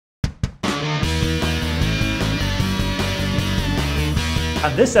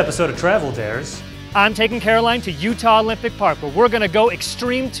On this episode of Travel Dares, I'm taking Caroline to Utah Olympic Park where we're gonna go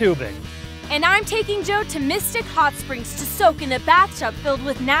extreme tubing. And I'm taking Joe to Mystic Hot Springs to soak in a bathtub filled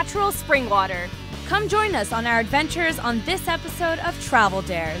with natural spring water. Come join us on our adventures on this episode of Travel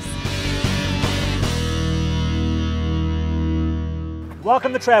Dares.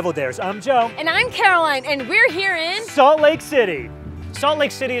 welcome to Travel Dares. I'm Joe. And I'm Caroline, and we're here in Salt Lake City. Salt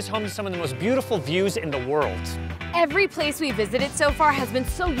Lake City is home to some of the most beautiful views in the world. Every place we visited so far has been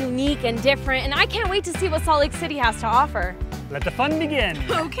so unique and different, and I can't wait to see what Salt Lake City has to offer. Let the fun begin.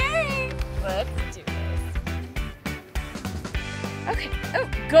 Okay, let's do this. Okay, oh,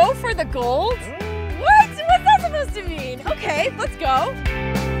 go for the gold? What? What's that supposed to mean? Okay, let's go.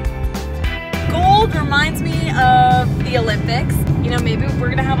 Gold reminds me of the Olympics. You know, maybe we're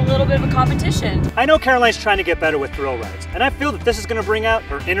gonna have a little bit of a competition. I know Caroline's trying to get better with thrill rides, and I feel that this is gonna bring out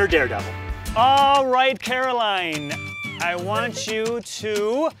her inner daredevil. All right, Caroline, I want you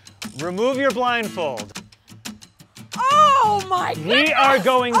to remove your blindfold. Oh my goodness! We are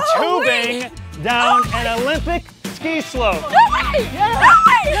going tubing down an Olympic ski slope. No way! Yeah. No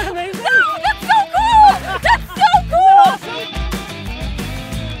way! That's amazing. No, that's so cool! That's so cool!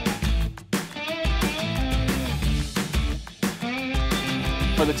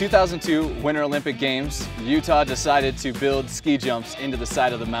 For the 2002 Winter Olympic Games, Utah decided to build ski jumps into the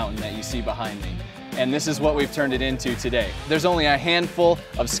side of the mountain that you see behind me. And this is what we've turned it into today. There's only a handful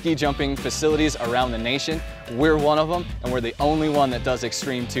of ski jumping facilities around the nation. We're one of them, and we're the only one that does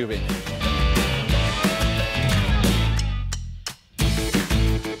extreme tubing.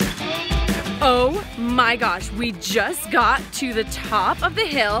 Oh my gosh, we just got to the top of the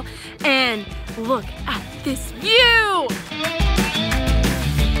hill and look at this view!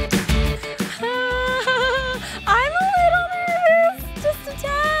 I'm a little nervous, just a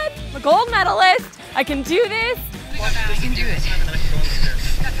tad. I'm a gold medalist, I can do this. We can do it.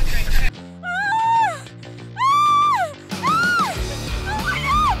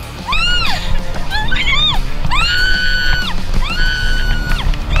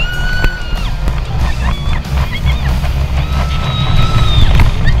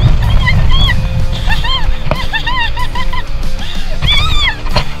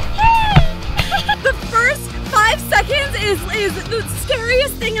 Is the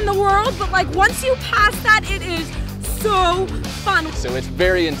scariest thing in the world, but like once you pass that, it is so fun. So it's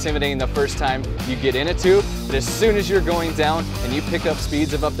very intimidating the first time you get in a tube, but as soon as you're going down and you pick up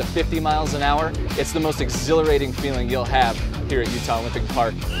speeds of up to 50 miles an hour, it's the most exhilarating feeling you'll have here at Utah Olympic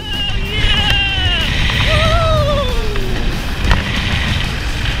Park.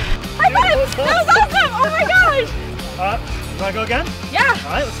 High five! That was awesome! Oh my gosh! Wanna go again? Yeah!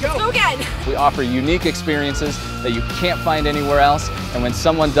 All right, let's go. Let's go again! We offer unique experiences that you can't find anywhere else, and when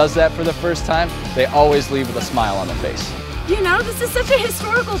someone does that for the first time, they always leave with a smile on their face. You know, this is such a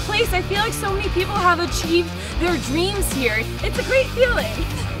historical place. I feel like so many people have achieved their dreams here. It's a great feeling.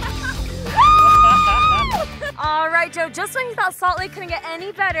 All right, Joe, just when you thought Salt Lake couldn't get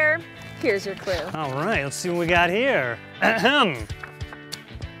any better, here's your clue. All right, let's see what we got here. Ahem.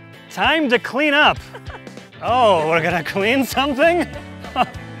 Time to clean up. Oh, we're gonna clean something?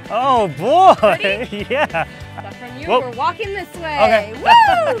 Oh boy, Ready? Yeah. Step from you, Whoa. we're walking this way. Okay.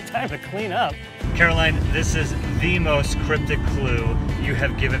 Woo! Time to clean up. Caroline, this is the most cryptic clue you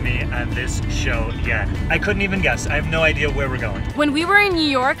have given me on this show yet. I couldn't even guess. I have no idea where we're going. When we were in New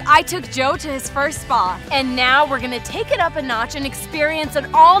York, I took Joe to his first spa, and now we're gonna take it up a notch and experience an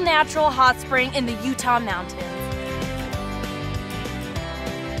all-natural hot spring in the Utah mountains.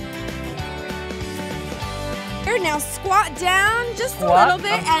 Now squat down just a little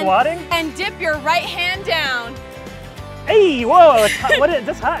bit squatting? and dip your right hand down. Hey, whoa, it's hot. What is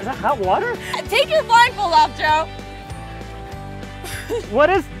this hot? Is that hot water? Take your blindfold off, Joe. What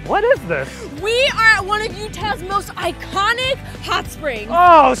is this? We are at one of Utah's most iconic hot springs.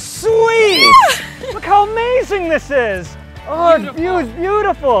 Oh, sweet! Look how amazing this is. Oh, the view is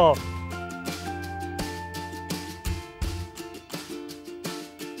beautiful.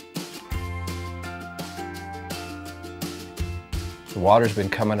 The water's been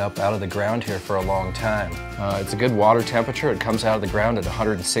coming up out of the ground here for a long time. It's a good water temperature. It comes out of the ground at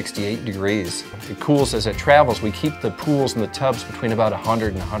 168 degrees. It cools as it travels. We keep the pools and the tubs between about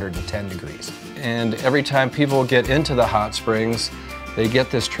 100 and 110 degrees. And every time people get into the hot springs, they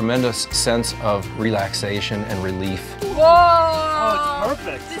get this tremendous sense of relaxation and relief. Whoa! Oh, it's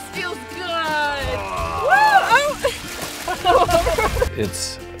perfect. This feels good. Woo! Oh.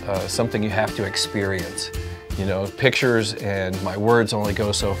 It's something you have to experience. You know, pictures and my words only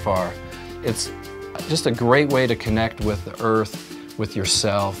go so far. It's just a great way to connect with the earth, with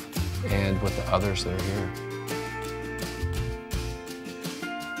yourself, and with the others that are here.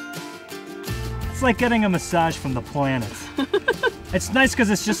 It's like getting a massage from the planet. It's nice because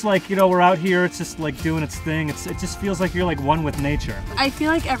it's just like, you know, we're out here, it's just like doing its thing. It just feels like you're like one with nature. I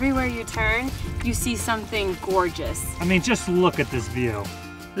feel like everywhere you turn, you see something gorgeous. I mean, just look at this view.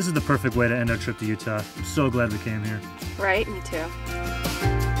 This is the perfect way to end our trip to Utah. I'm so glad we came here. Right? Me too.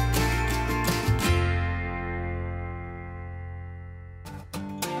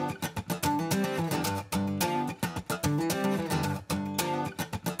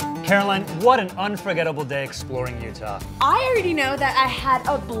 Caroline, what an unforgettable day exploring Utah. I already know that I had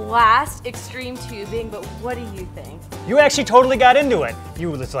a blast extreme tubing, but what do you think? You actually totally got into it.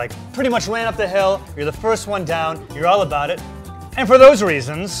 You just like pretty much ran up the hill, you're the first one down, you're all about it. And for those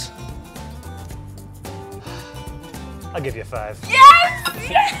reasons, I'll give you a 5. Yes!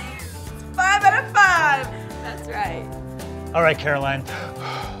 Yes! 5 out of 5! That's right. All right, Caroline,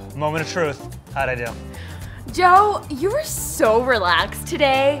 moment of truth. How'd I do? Joe, you were so relaxed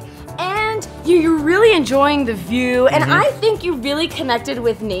today, and you're really enjoying the view, and I think you really connected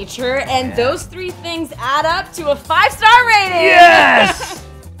with nature, and those 3 things add up to a 5-star rating! Yes!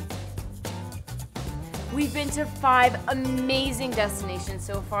 We've been to 5 amazing destinations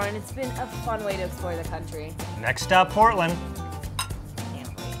so far, and it's been a fun way to explore the country. Next stop, Portland.